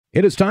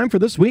It is time for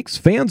this week's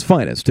Fans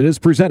Finest. It is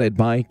presented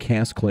by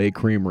Cass Clay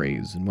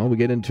Creameries. And while we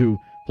get into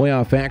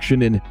playoff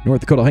action in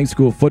North Dakota High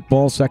School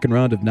football, second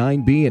round of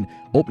 9B and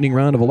opening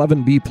round of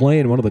 11B play,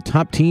 and one of the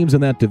top teams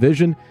in that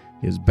division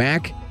is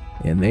back,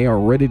 and they are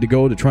ready to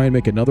go to try and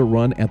make another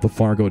run at the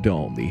Fargo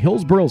Dome. The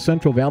Hillsboro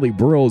Central Valley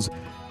Burros,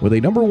 with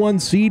a number one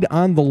seed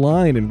on the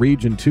line in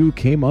Region 2,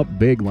 came up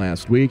big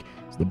last week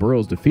as the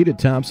Burros defeated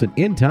Thompson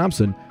in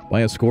Thompson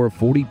by a score of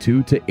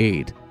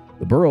 42-8.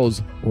 The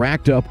Burros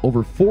racked up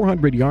over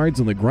 400 yards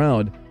on the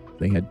ground.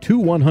 They had two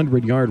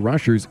 100-yard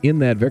rushers in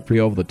that victory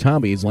over the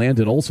Tommies.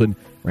 Landon Olson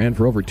ran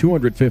for over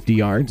 250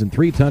 yards and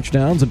 3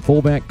 touchdowns, and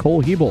fullback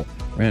Cole Hebel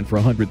ran for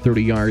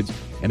 130 yards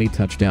and a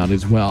touchdown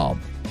as well.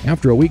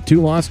 After a Week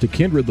 2 loss to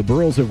Kindred, the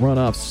Burros have run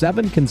off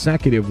 7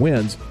 consecutive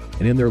wins,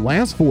 and in their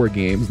last 4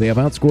 games, they have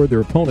outscored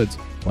their opponents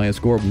by a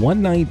score of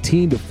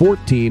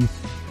 119-14,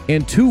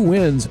 and 2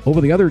 wins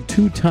over the other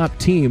 2 top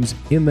teams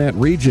in that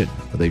region.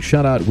 With a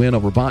shutout win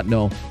over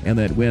Bottineau and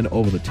that win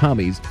over the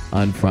Tommies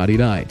on Friday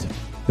night.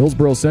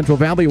 Hillsboro Central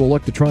Valley will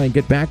look to try and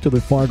get back to the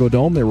Fargo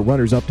Dome. They were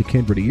runners-up to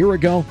Kindred a year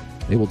ago.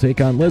 They will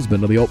take on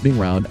Lisbon in the opening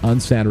round on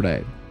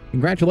Saturday.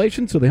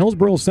 Congratulations to the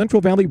Hillsboro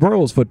Central Valley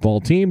Burros football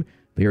team.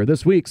 They are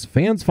this week's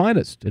Fans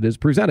Finest. It is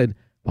presented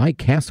by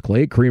Cass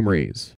Clay Creameries.